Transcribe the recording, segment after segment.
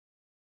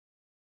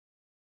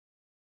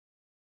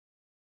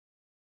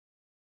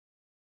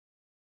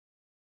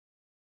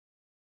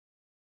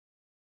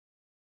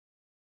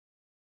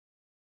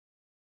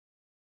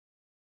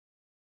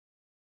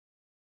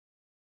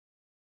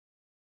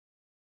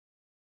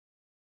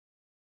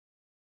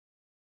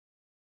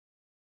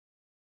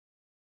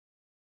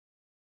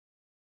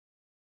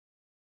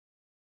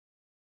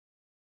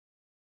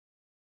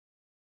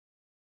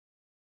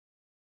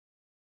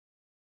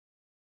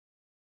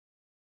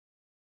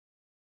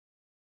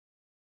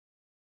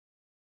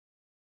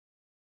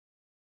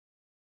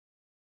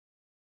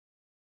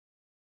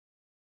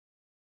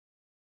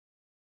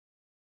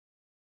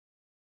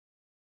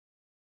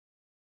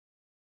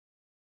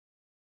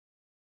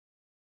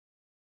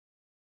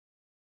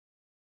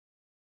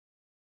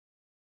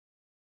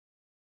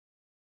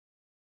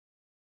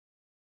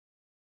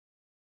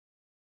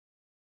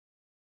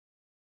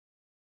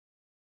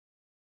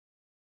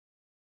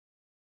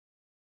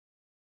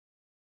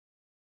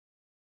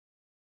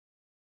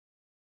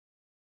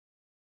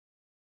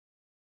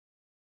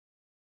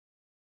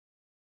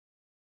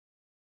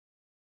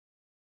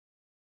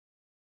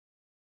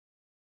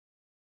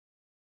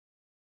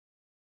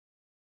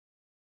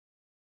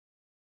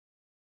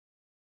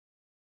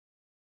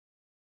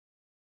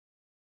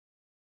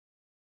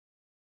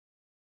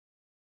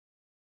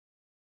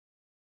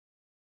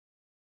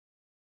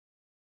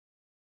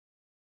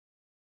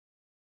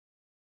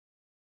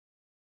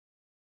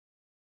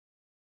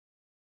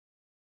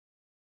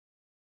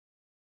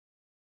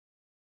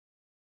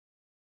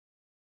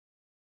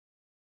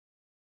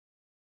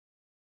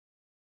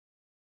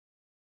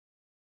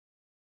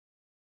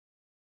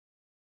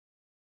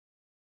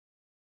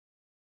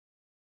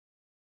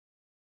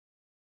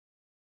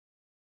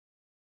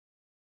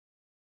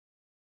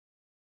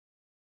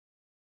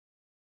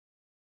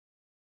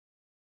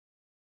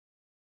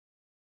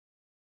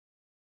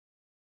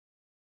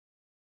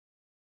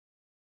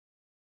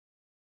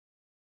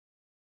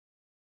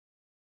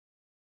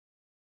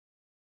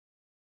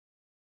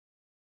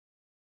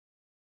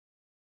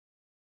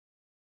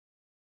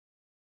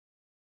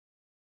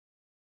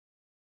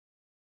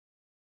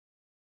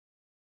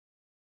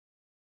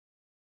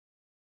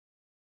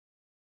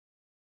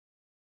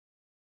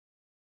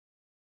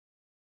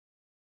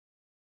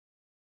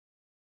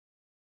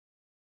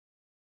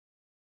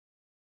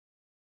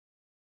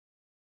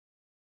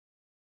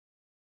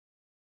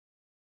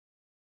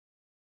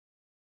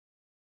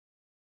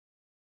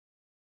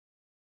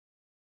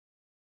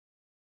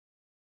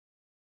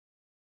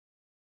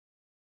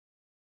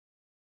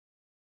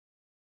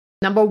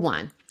Number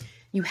one,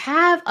 you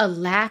have a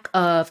lack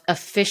of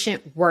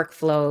efficient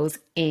workflows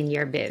in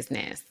your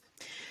business.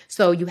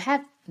 So you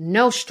have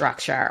no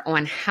structure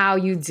on how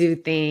you do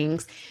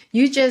things.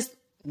 You just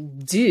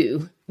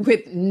do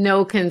with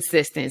no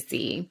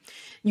consistency.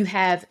 You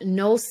have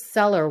no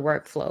seller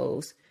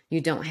workflows.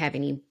 You don't have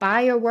any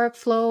buyer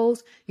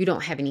workflows. You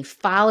don't have any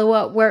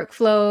follow-up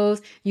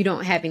workflows. You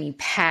don't have any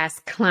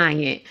past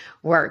client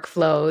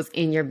workflows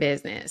in your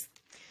business.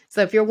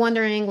 So if you're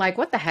wondering, like,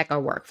 what the heck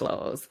are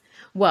workflows?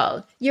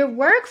 Well, your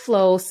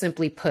workflows,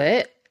 simply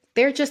put,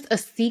 they're just a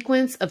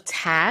sequence of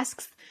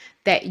tasks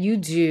that you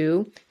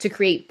do to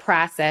create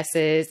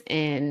processes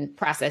and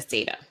process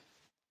data.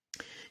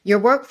 Your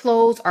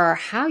workflows are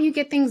how you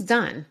get things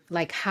done,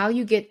 like how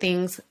you get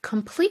things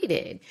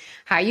completed,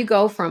 how you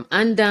go from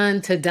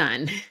undone to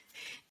done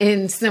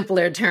in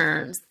simpler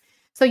terms.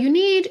 So you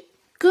need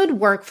good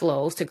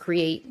workflows to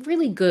create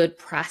really good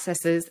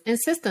processes and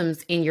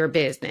systems in your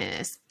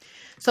business.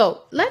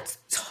 So let's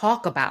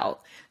talk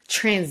about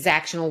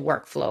transactional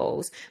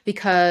workflows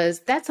because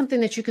that's something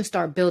that you can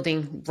start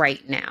building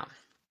right now.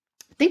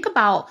 Think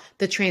about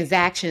the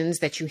transactions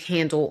that you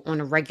handle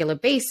on a regular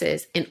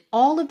basis and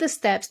all of the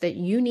steps that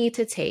you need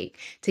to take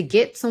to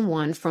get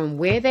someone from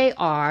where they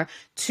are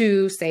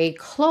to, say,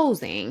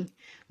 closing,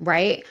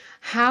 right?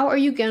 How are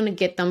you going to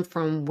get them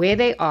from where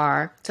they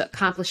are to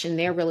accomplishing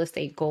their real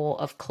estate goal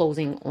of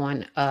closing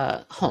on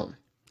a home?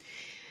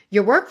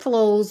 Your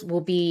workflows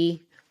will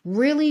be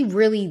really,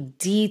 really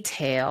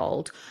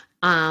detailed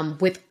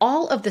with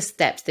all of the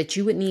steps that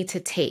you would need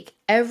to take,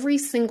 every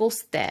single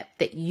step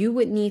that you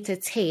would need to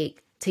take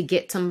to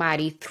get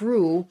somebody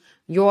through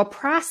your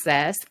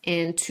process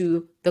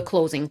into the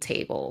closing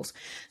tables.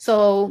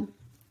 So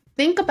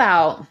think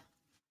about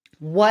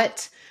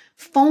what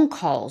phone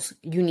calls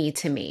you need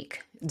to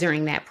make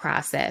during that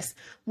process.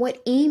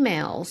 What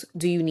emails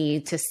do you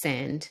need to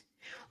send?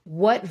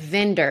 What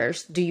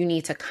vendors do you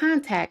need to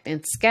contact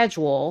and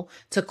schedule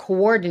to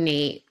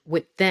coordinate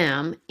with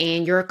them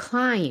and your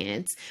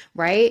clients,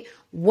 right?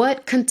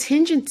 What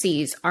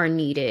contingencies are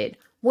needed?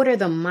 What are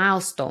the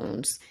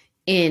milestones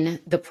in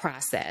the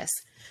process?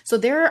 So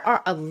there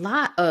are a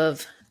lot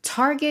of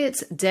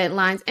targets,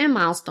 deadlines, and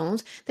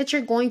milestones that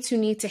you're going to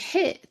need to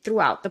hit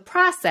throughout the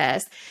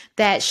process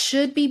that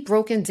should be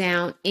broken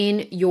down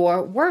in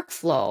your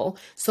workflow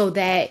so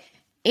that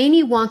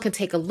anyone can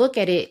take a look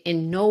at it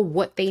and know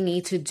what they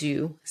need to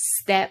do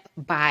step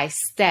by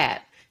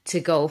step to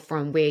go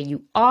from where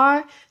you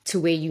are to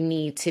where you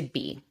need to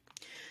be.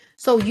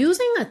 So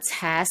using a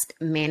task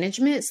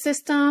management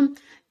system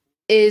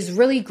is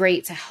really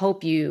great to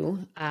help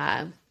you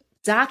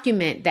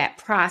document that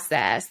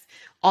process,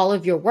 all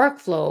of your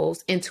workflows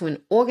into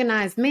an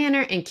organized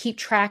manner and keep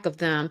track of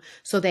them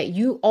so that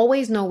you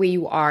always know where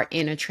you are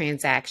in a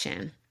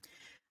transaction.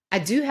 I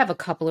do have a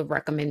couple of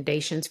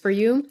recommendations for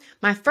you.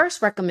 My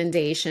first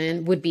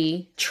recommendation would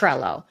be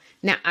Trello.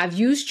 Now, I've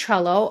used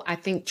Trello. I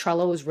think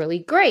Trello is really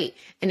great,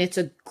 and it's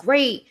a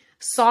great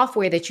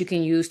software that you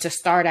can use to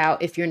start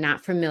out if you're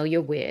not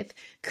familiar with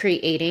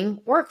creating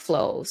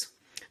workflows.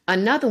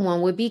 Another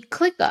one would be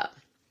ClickUp.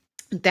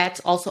 That's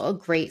also a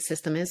great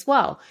system as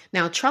well.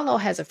 Now,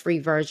 Trello has a free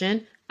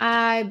version.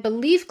 I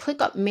believe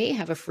ClickUp may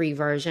have a free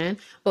version,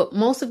 but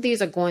most of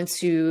these are going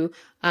to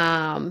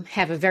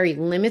have a very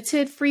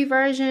limited free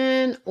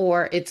version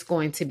or it's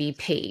going to be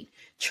paid.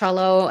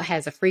 Trello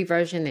has a free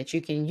version that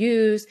you can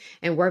use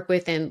and work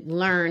with and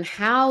learn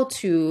how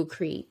to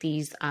create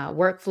these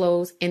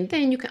workflows. And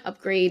then you can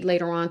upgrade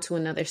later on to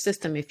another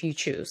system if you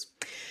choose.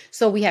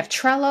 So we have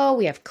Trello,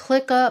 we have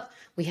ClickUp,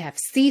 we have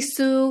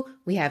Sisu,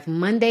 we have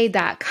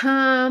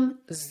Monday.com,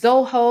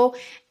 Zoho,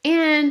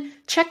 and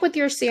check with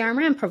your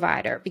CRM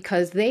provider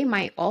because they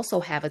might also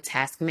have a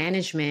task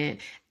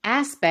management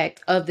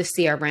aspect of the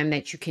CRM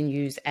that you can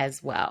use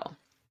as well.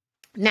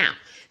 Now,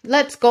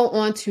 let's go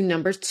on to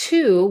number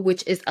 2,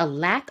 which is a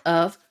lack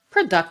of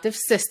productive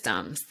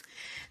systems.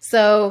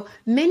 So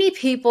many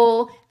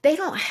people, they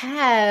don't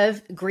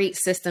have great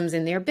systems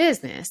in their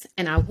business.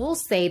 And I will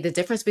say the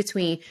difference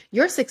between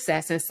your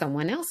success and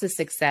someone else's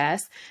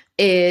success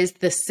is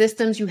the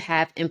systems you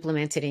have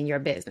implemented in your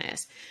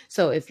business.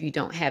 So if you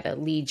don't have a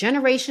lead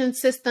generation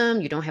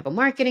system, you don't have a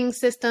marketing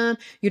system,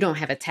 you don't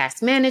have a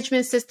task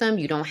management system,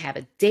 you don't have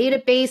a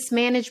database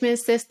management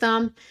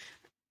system,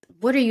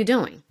 what are you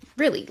doing?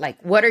 Really, like,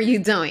 what are you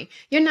doing?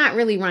 You're not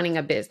really running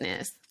a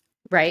business,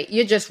 right?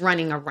 You're just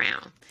running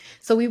around.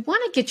 So we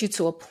want to get you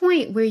to a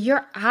point where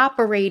you're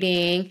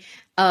operating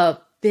a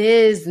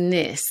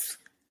business,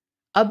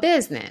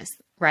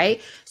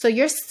 right? So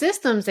your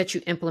systems that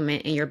you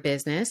implement in your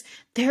business,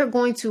 they're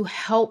going to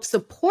help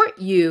support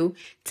you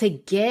to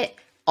get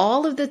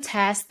all of the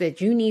tasks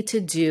that you need to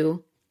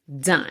do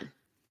done.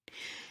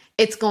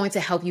 It's going to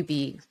help you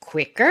be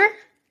quicker,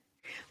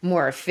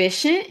 more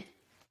efficient,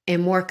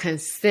 and more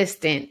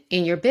consistent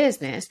in your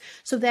business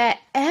so that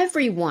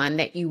everyone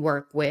that you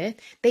work with,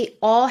 they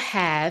all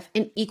have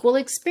an equal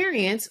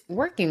experience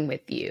working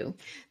with you.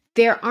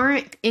 There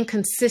aren't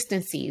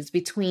inconsistencies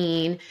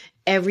between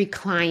every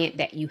client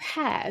that you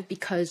have,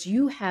 because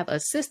you have a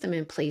system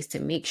in place to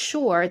make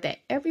sure that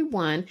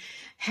everyone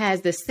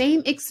has the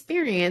same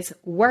experience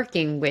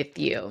working with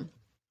you.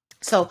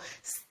 So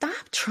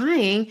stop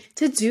trying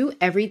to do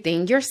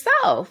everything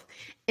yourself.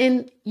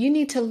 And you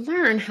need to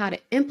learn how to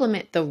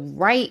implement the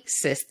right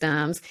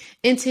systems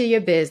into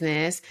your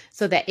business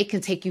so that it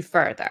can take you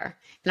further.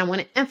 And I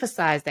want to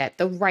emphasize that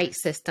the right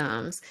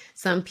systems.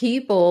 Some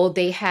people,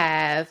 they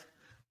have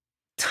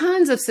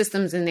tons of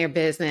systems in their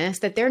business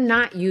that they're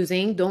not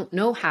using, don't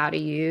know how to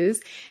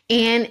use,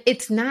 and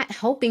it's not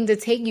helping to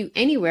take you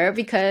anywhere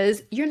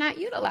because you're not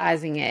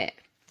utilizing it,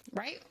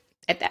 right?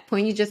 At that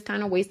point, you're just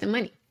kind of wasting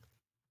money.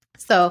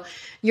 So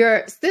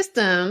your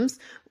systems,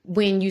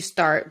 when you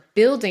start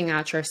building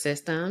out your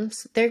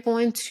systems, they're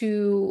going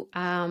to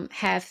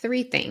have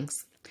three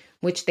things,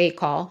 which they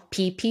call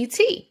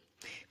PPT: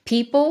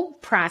 people,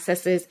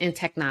 processes, and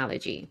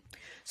technology.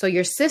 So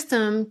your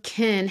system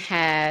can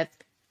have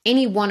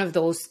any one of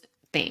those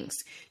things.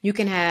 You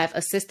can have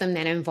a system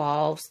that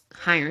involves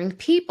hiring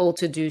people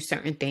to do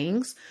certain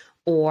things,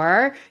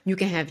 or you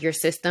can have your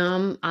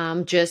system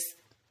just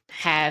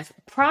have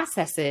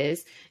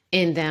processes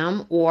in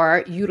them,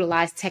 or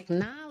utilize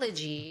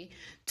technology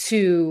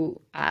to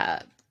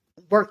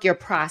work your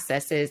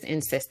processes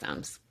and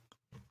systems.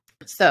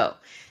 So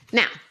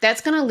now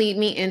that's going to lead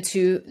me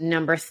into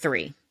number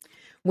 3,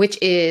 which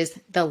is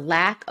the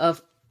lack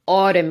of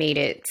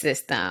automated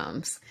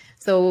systems.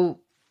 So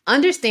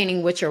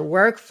understanding what your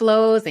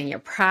workflows and your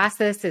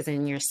processes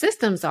and your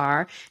systems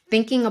are,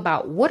 thinking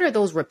about what are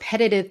those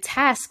repetitive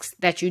tasks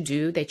that you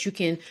do that you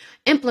can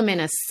implement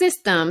a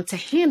system to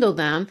handle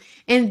them.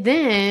 And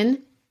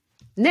then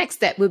next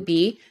step would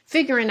be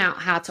figuring out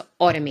how to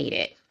automate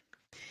it.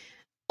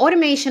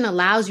 Automation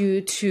allows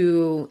you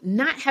to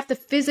not have to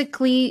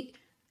physically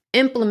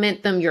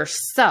implement them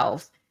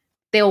yourself.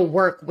 They'll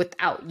work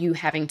without you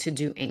having to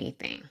do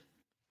anything.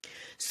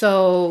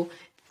 So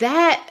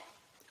that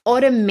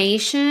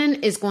automation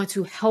is going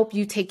to help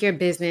you take your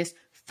business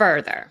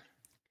further.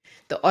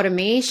 The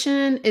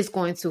automation is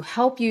going to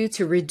help you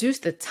to reduce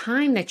the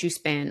time that you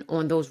spend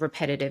on those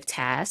repetitive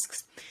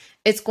tasks.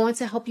 It's going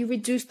to help you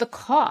reduce the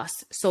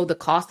cost. So the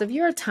cost of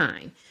your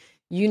time,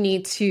 you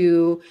need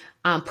to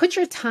put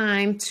your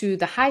time to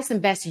the highest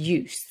and best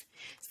use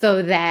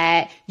so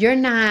that you're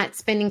not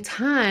spending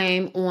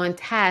time on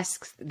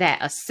tasks that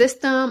a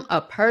system,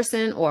 a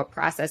person, or a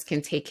process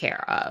can take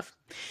care of.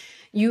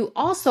 You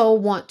also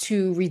want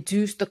to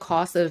reduce the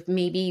cost of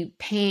maybe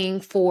paying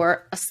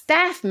for a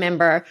staff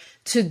member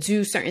to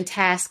do certain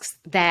tasks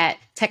that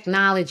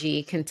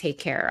technology can take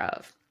care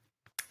of.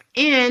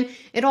 And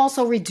it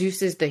also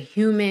reduces the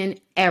human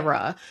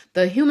error,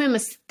 the human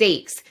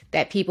mistakes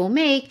that people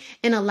make,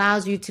 and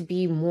allows you to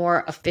be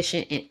more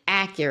efficient and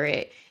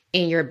accurate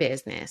in your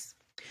business.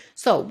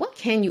 So what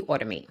can you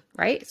automate,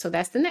 right? So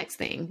that's the next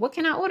thing. What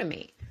can I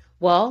automate?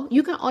 Well,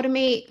 you can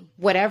automate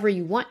whatever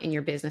you want in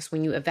your business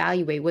when you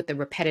evaluate what the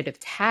repetitive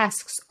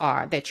tasks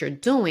are that you're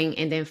doing,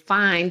 and then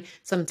find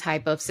some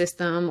type of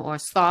system or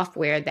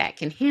software that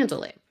can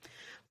handle it.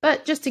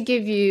 But just to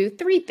give you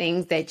 3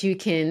 things that you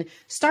can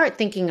start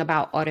thinking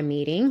about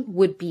automating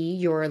would be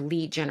your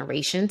lead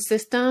generation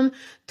system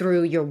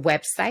through your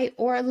website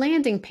or a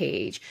landing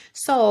page.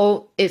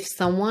 So if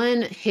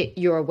someone hit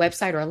your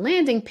website or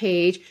landing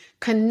page,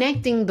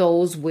 connecting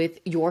those with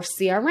your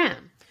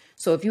CRM.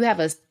 So if you have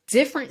a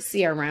different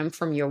CRM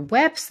from your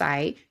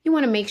website, you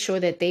want to make sure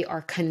that they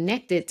are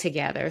connected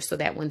together so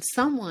that when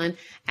someone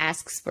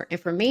asks for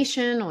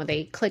information or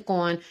they click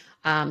on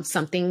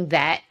something,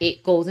 that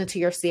it goes into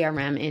your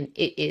CRM and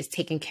it is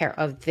taken care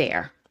of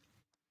there.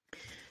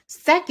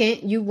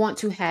 Second, you want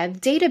to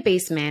have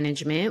database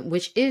management,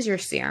 which is your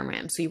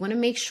CRM. So you want to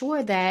make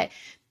sure that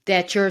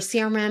your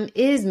CRM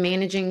is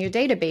managing your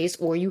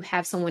database, or you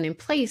have someone in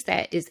place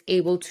that is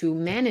able to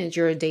manage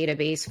your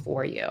database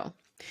for you.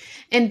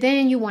 And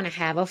then you want to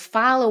have a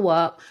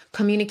follow-up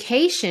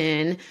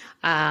communication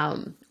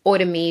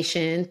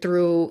automation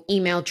through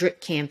email drip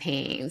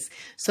campaigns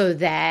so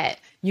that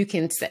you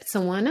can set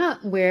someone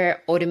up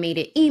where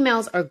automated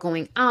emails are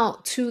going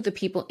out to the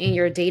people in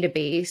your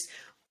database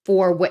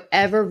for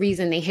whatever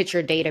reason they hit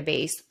your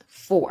database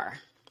for.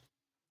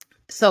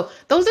 So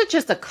those are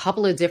just a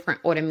couple of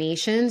different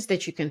automations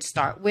that you can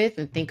start with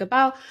and think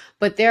about,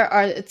 but there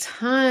are a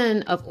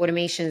ton of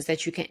automations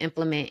that you can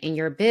implement in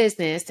your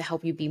business to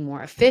help you be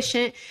more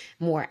efficient,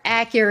 more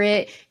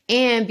accurate,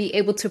 and be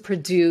able to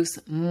produce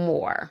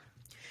more.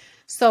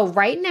 So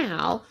right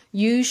now,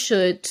 you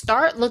should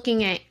start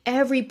looking at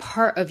every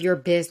part of your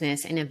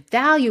business and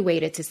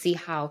evaluate it to see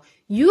how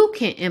you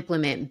can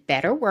implement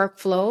better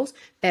workflows,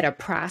 better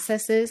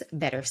processes,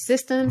 better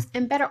systems,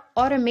 and better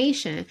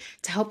automation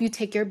to help you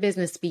take your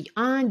business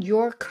beyond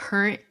your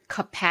current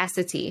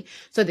capacity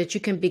so that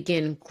you can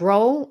begin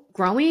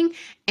growing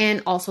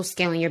and also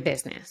scaling your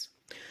business.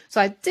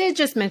 So I did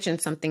just mention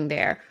something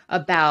there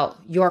about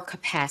your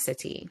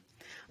capacity.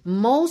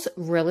 Most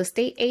real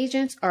estate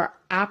agents are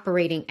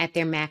operating at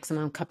their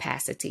maximum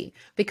capacity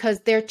because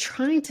they're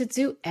trying to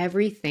do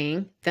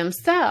everything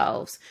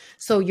themselves.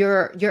 So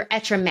you're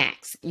at your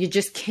max. You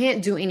just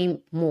can't do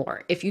any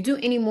more. If you do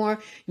any more,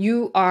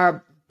 you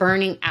are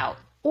burning out,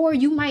 or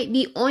you might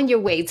be on your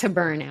way to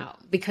burnout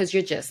because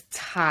you're just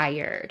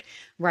tired,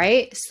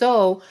 right?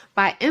 So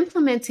by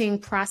implementing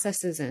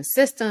processes and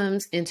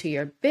systems into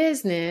your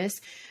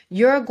business,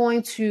 you're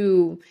going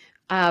to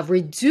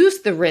reduce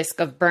the risk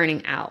of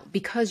burning out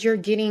because you're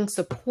getting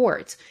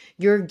support.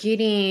 You're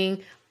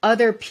getting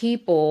other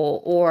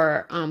people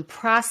or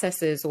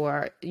processes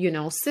or,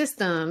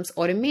 systems,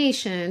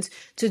 automations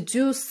to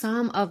do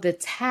some of the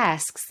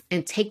tasks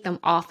and take them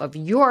off of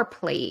your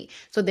plate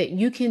so that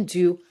you can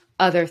do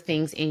other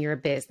things in your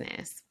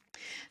business.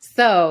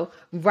 So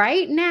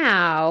right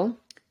now,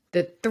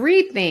 the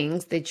 3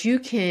 things that you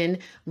can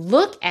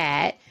look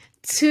at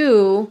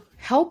to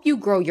help you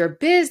grow your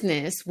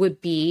business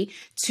would be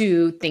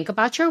to think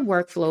about your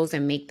workflows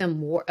and make them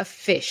more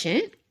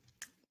efficient.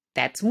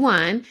 That's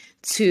 1.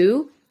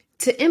 2,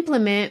 to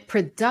implement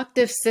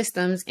productive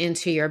systems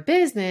into your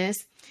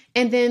business.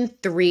 And then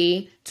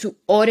 3, to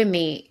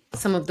automate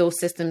some of those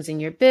systems in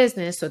your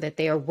business so that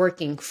they are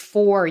working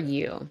for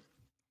you.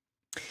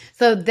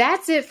 So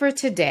that's it for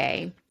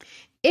today.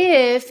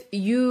 If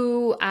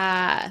you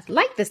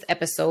like this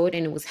episode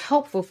and it was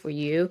helpful for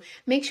you,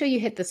 make sure you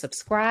hit the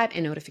subscribe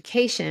and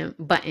notification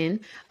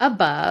button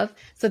above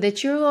so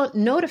that you're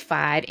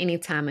notified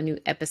anytime a new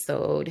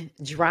episode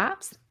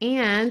drops.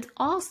 And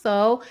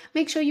also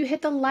make sure you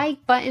hit the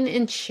like button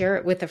and share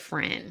it with a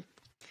friend.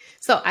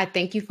 So I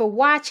thank you for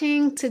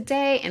watching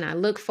today, and I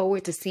look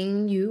forward to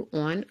seeing you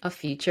on a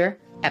future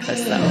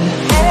episode.